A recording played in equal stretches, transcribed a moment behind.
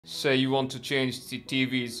Say you want to change the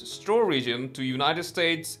TV's store region to United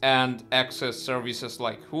States and access services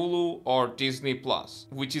like Hulu or Disney Plus,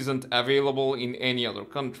 which isn't available in any other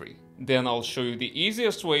country. Then I'll show you the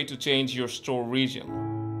easiest way to change your store region.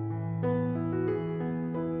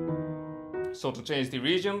 So to change the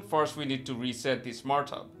region, first we need to reset the Smart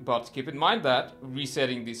Hub. But keep in mind that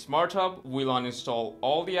resetting the Smart Hub will uninstall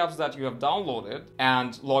all the apps that you have downloaded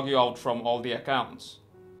and log you out from all the accounts.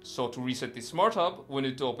 So to reset the Smart Hub, we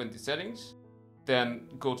need to open the settings, then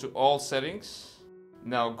go to all settings.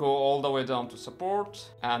 Now go all the way down to support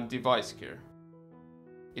and device care.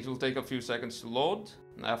 It will take a few seconds to load.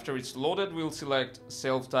 After it's loaded, we'll select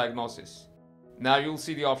self-diagnosis. Now you'll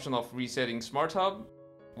see the option of resetting Smart Hub.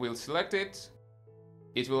 We'll select it.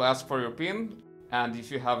 It will ask for your PIN, and if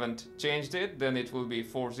you haven't changed it, then it will be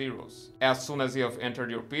 4 zeros. As soon as you have entered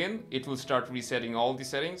your PIN, it will start resetting all the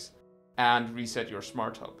settings and reset your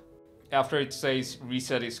Smart Hub. After it says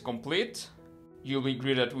reset is complete, you'll be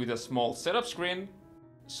greeted with a small setup screen.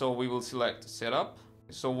 So we will select setup.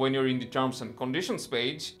 So when you're in the terms and conditions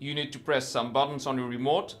page, you need to press some buttons on your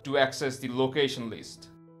remote to access the location list.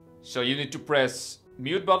 So you need to press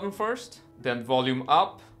mute button first, then volume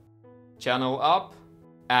up, channel up,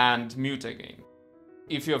 and mute again.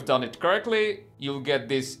 If you have done it correctly, you'll get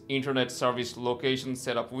this internet service location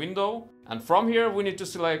setup window. And from here, we need to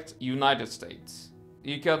select United States.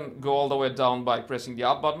 You can go all the way down by pressing the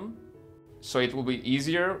up button, so it will be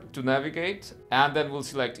easier to navigate. And then we'll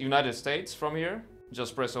select United States from here.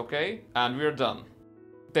 Just press OK, and we're done.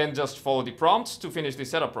 Then just follow the prompts to finish the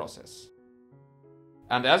setup process.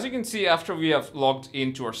 And as you can see, after we have logged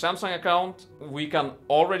into our Samsung account, we can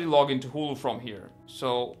already log into Hulu from here.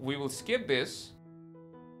 So we will skip this.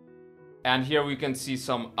 And here we can see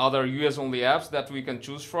some other US-only apps that we can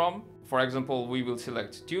choose from. For example, we will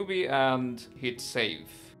select Tubi and hit save.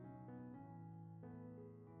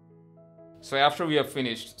 So after we have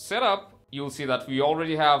finished setup, you'll see that we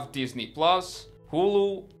already have Disney Plus,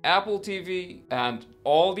 Hulu, Apple TV, and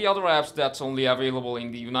all the other apps that's only available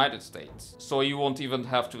in the United States. So you won't even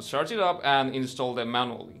have to search it up and install them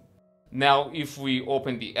manually. Now, if we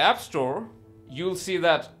open the App Store, you'll see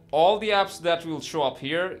that all the apps that will show up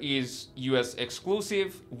here is US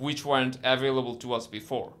exclusive, which weren't available to us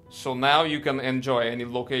before. So now you can enjoy any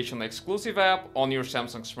location exclusive app on your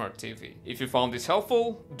Samsung Smart TV. If you found this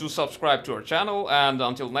helpful, do subscribe to our channel, and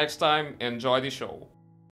until next time, enjoy the show.